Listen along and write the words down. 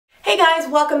guys,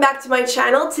 welcome back to my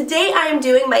channel. Today I am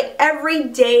doing my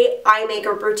everyday eye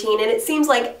makeup routine, and it seems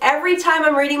like every time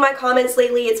I'm reading my comments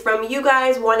lately it's from you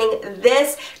guys wanting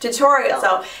this tutorial.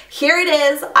 So here it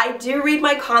is. I do read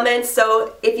my comments,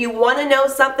 so if you want to know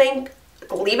something,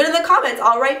 leave it in the comments.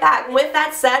 I'll write back. With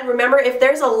that said, remember, if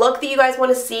there's a look that you guys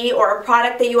want to see or a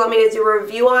product that you want me to do a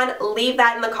review on, leave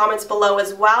that in the comments below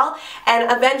as well, and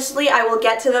eventually I will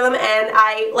get to them. And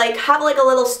I have a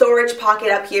little storage pocket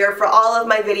up here for all of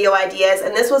my video ideas,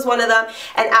 and this was one of them.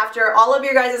 And after all of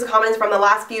your guys' comments from the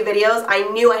last few videos, I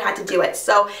knew I had to do it.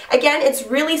 So again, it's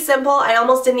really simple. I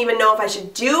almost didn't even know if I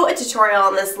should do a tutorial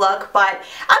on this look, but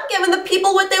I'm giving the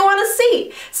people what they want to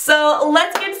see. So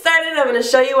let's get started. I'm going to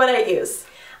show you what I use.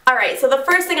 Alright, so the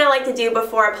first thing I like to do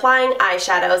before applying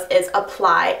eyeshadows is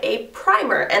apply a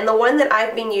primer, and the one that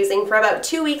I've been using for about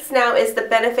 2 weeks now is the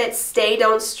Benefit Stay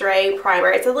Don't Stray primer.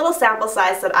 It's a little sample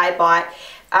size that I bought,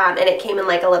 and it came in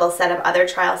like a little set of other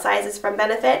trial sizes from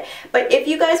Benefit. But if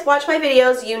you guys watch my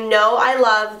videos, you know I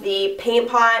love the Paint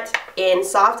Pot in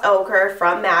Soft Ochre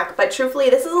from MAC, but truthfully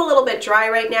this is a little bit dry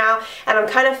right now, and I'm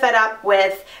kind of fed up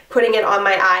with putting it on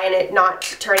my eye and it not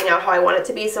turning out how I want it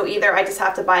to be, so either I just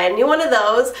have to buy a new one of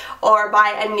those or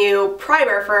buy a new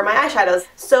primer for my eyeshadows.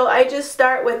 So I just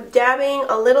start with dabbing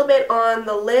a little bit on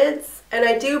the lids, and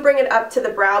I do bring it up to the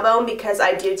brow bone because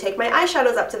I do take my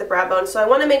eyeshadows up to the brow bone, so I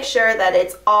want to make sure that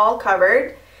it's all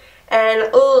covered. And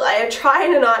I try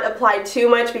to not apply too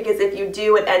much, because if you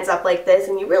do, it ends up like this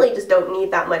and you really just don't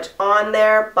need that much on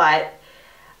there, but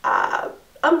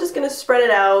I'm just going to spread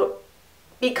it out.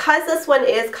 Because this one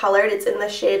is colored, it's in the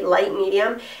shade light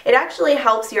medium, it actually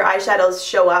helps your eyeshadows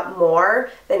show up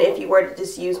more than if you were to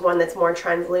just use one that's more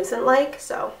translucent like,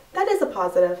 so that is a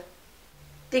positive.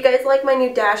 Do you guys like my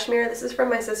new Dash mirror? This is from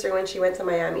my sister when she went to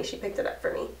Miami. She picked it up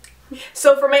for me.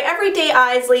 So for my everyday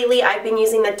eyes lately, I've been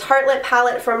using the Tartelette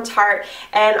palette from Tarte,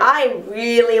 and I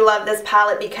really love this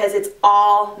palette because it's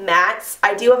all mattes.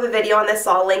 I do have a video on this,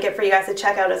 so I'll link it for you guys to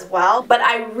check out as well. But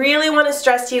I really want to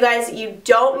stress to you guys, you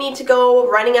don't need to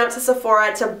go running out to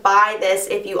Sephora to buy this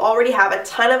if you already have a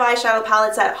ton of eyeshadow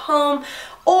palettes at home,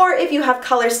 or if you have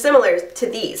colors similar to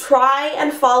these. Try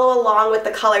and follow along with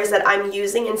the colors that I'm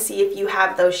using and see if you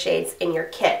have those shades in your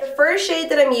kit. The first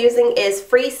shade that I'm using is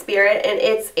Free Spirit, and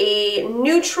it's a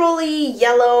neutrally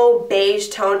yellow beige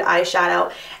toned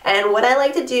eyeshadow. And what I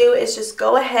like to do is just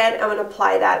go ahead, I'm going to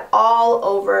apply that all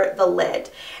over the lid.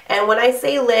 And when I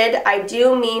say lid, I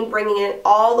do mean bringing it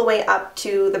all the way up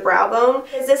to the brow bone,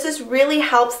 because this just really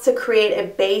helps to create a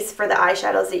base for the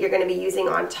eyeshadows that you're going to be using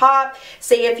on top.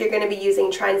 Say if you're going to be using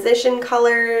transition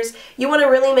colors, you want to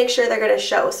really make sure they're going to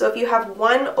show. So if you have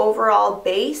one overall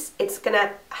base, it's going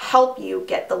to help you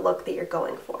get the look that you're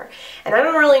going for. And I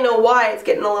don't really know why it's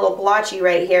getting a little blotchy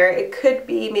right here. It could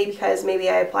be maybe because maybe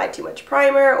I applied too much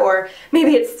primer, or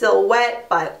maybe it's still wet,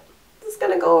 but just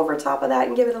gonna go over top of that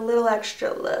and give it a little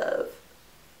extra love.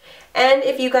 And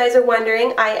if you guys are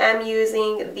wondering, I am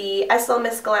using the SL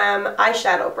Miss Glam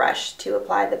eyeshadow brush to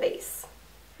apply the base.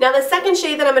 Now the second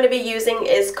shade that I'm going to be using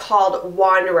is called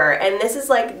Wanderer, and this is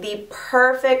like the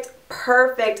perfect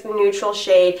neutral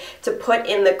shade to put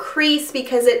in the crease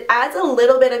because it adds a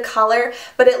little bit of color,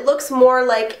 but it looks more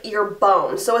like your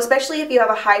bone. So especially if you have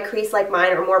a high crease like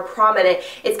mine or more prominent,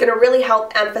 it's going to really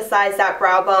help emphasize that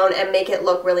brow bone and make it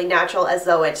look really natural, as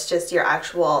though it's just your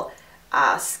actual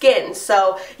skin.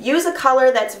 So use a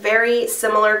color that's very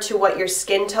similar to what your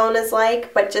skin tone is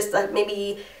like, but just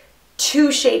maybe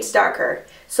 2 shades darker.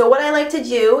 So what I like to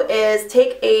do is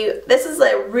take this is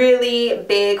a really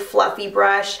big fluffy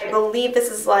brush. I believe this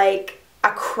is like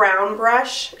a crown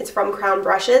brush. It's from Crown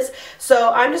Brushes.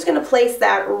 So I'm just going to place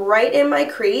that right in my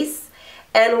crease,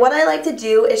 and what I like to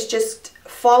do is just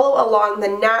follow along the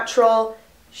natural,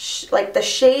 like the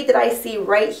shade that I see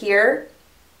right here.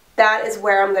 That is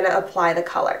where I'm going to apply the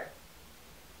color.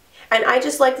 And I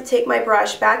just like to take my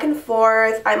brush back and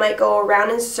forth. I might go around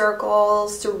in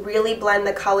circles to really blend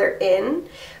the color in.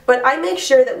 But I make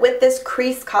sure that with this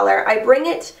crease color, I bring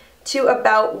it to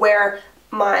about where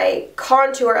my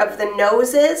contour of the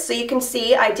nose is. So you can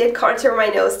see I did contour my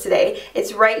nose today.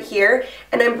 It's right here.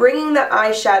 And I'm bringing the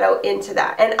eyeshadow into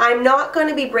that. And I'm not going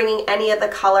to be bringing any of the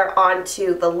color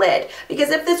onto the lid, because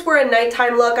if this were a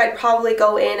nighttime look, I'd probably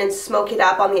go in and smoke it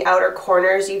up on the outer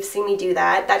corners. You've seen me do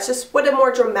that. That's just what a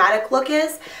more dramatic look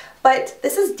is. But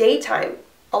this is daytime.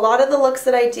 A lot of the looks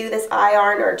that I do this eye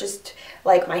on are just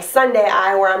like my Sunday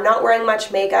eye, where I'm not wearing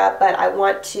much makeup, but I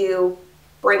want to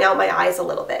bring out my eyes a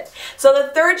little bit. So the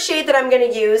third shade that I'm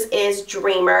going to use is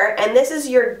Dreamer, and this is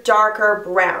your darker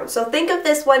brown. So think of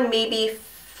this one maybe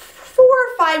 4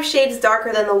 or 5 shades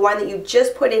darker than the one that you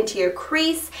just put into your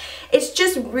crease. It's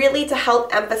just really to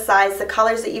help emphasize the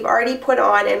colors that you've already put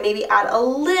on and maybe add a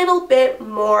little bit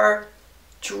more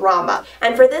drama.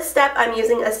 And for this step, I'm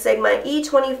using a Sigma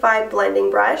E25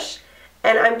 blending brush,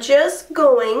 and I'm just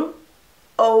going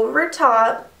over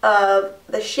top of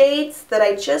the shades that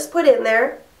I just put in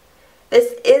there.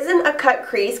 This isn't a cut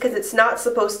crease because it's not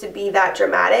supposed to be that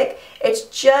dramatic. It's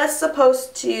just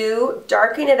supposed to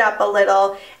darken it up a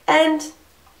little and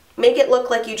make it look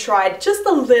like you tried just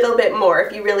a little bit more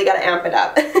if you really got to amp it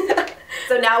up.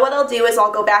 So now what I'll do is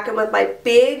I'll go back in with my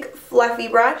big fluffy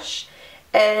brush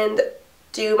and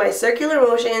do my circular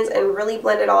motions and really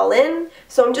blend it all in.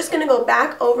 So I'm just going to go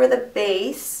back over the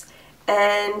base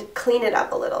and clean it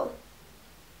up a little.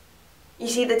 You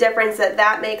see the difference that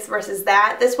that makes versus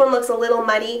that? This one looks a little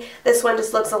muddy. This one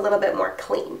just looks a little bit more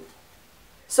clean.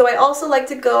 So I also like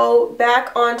to go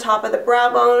back on top of the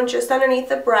brow bone, just underneath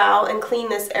the brow, and clean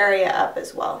this area up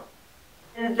as well.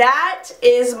 And that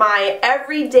is my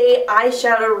everyday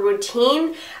eyeshadow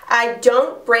routine. I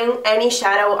don't bring any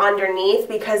shadow underneath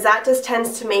because that just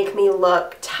tends to make me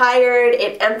look tired.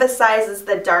 It emphasizes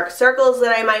the dark circles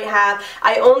that I might have.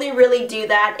 I only really do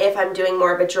that if I'm doing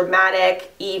more of a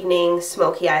dramatic evening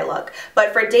smoky eye look.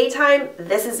 But for daytime,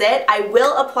 this is it. I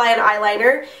will apply an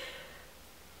eyeliner.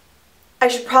 I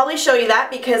should probably show you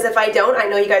that because if I don't, I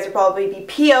know you guys will probably be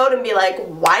PO'd and be like,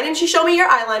 why didn't you show me your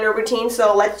eyeliner routine?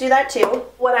 So let's do that too.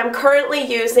 What I'm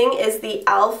currently using is the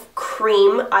e.l.f.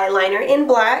 Cream eyeliner in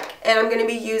black, and I'm going to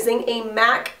be using a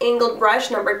MAC angled brush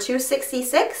number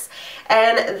 266.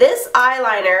 And this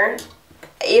eyeliner,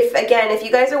 if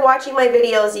you guys are watching my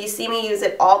videos, you see me use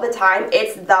it all the time.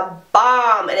 It's the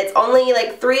bomb, and it's only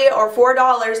like $3 or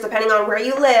 $4 depending on where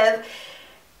you live,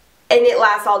 and it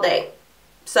lasts all day.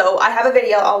 So I have a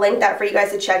video, I'll link that for you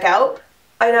guys to check out.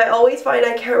 And I always find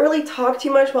I can't really talk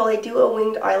too much while I do a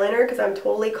winged eyeliner because I'm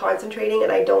totally concentrating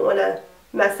and I don't want to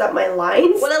mess up my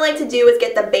lines. What I like to do is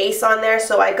get the base on there,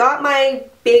 so I got my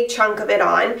big chunk of it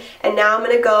on, and now I'm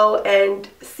going to go and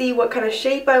see what kind of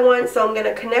shape I want, so I'm going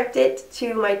to connect it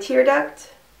to my tear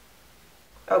duct.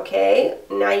 Okay,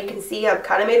 now you can see I've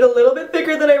kind of made it a little bit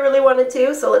thicker than I really wanted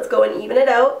to, so let's go and even it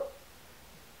out.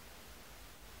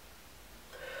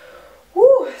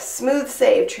 Smooth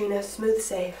save, Trina, smooth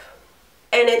save.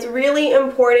 And it's really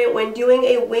important when doing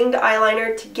a winged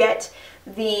eyeliner to get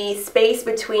the space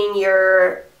between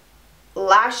your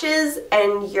lashes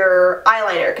and your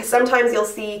eyeliner, because sometimes you'll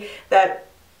see that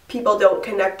people don't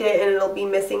connect it and it'll be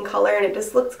missing color and it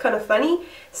just looks kind of funny.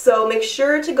 So make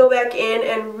sure to go back in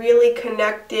and really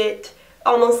connect it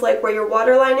almost like where your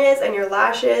waterline is and your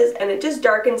lashes, and it just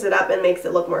darkens it up and makes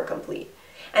it look more complete.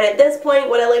 And at this point,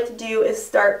 what I like to do is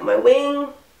start my wing.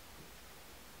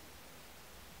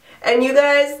 And you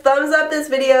guys, thumbs up this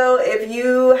video if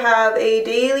you have a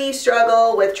daily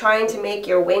struggle with trying to make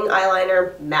your wing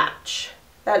eyeliner match.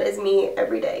 That is me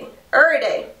every day.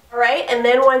 Alright, and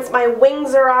then once my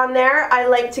wings are on there, I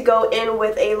like to go in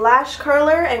with a lash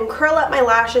curler and curl up my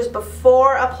lashes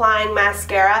before applying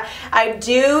mascara. I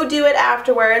do it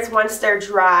afterwards once they're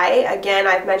dry. Again,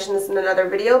 I've mentioned this in another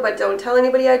video, but don't tell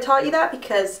anybody I taught you that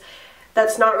because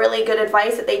that's not really good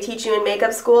advice that they teach you in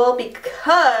makeup school,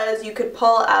 because you could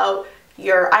pull out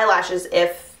your eyelashes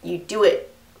if you do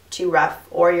it too rough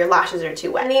or your lashes are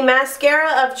too wet. And the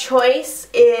mascara of choice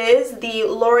is the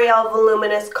L'Oreal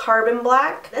Voluminous Carbon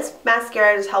Black. This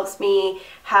mascara just helps me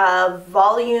have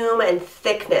volume and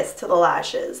thickness to the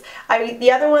lashes.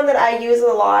 The other one that I use a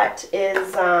lot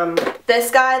is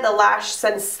this guy, the Lash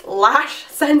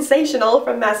Sensational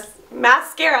from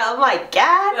Mascara, oh my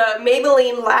god!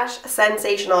 Maybelline Lash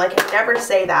Sensational, I can never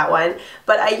say that one,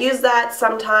 but I use that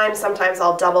sometimes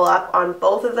I'll double up on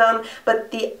both of them,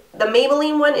 but the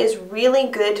Maybelline one is really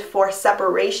good for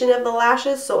separation of the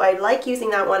lashes, so I like using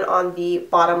that one on the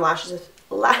bottom lashes.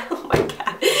 Oh my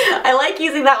god, I like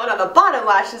using that one on the bottom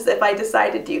lashes if I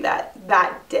decide to do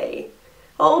that day.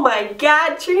 Oh my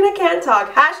god, Trina can't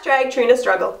talk. Hashtag Trina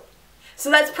struggle. So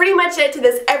that's pretty much it to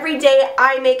this everyday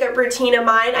eye makeup routine of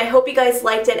mine. I hope you guys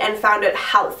liked it and found it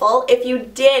helpful. If you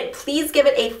did, please give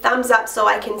it a thumbs up so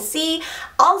I can see.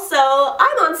 Also,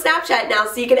 I'm on Snapchat now,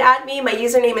 so you can add me. My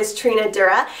username is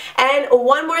TrinaDuhra. And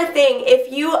one more thing,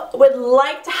 if you would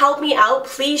like to help me out,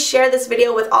 please share this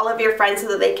video with all of your friends so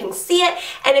that they can see it.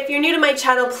 And if you're new to my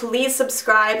channel, please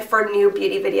subscribe for new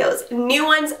beauty videos. New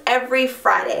ones every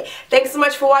Friday. Thanks so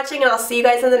much for watching, and I'll see you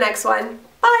guys in the next one.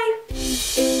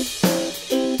 Bye!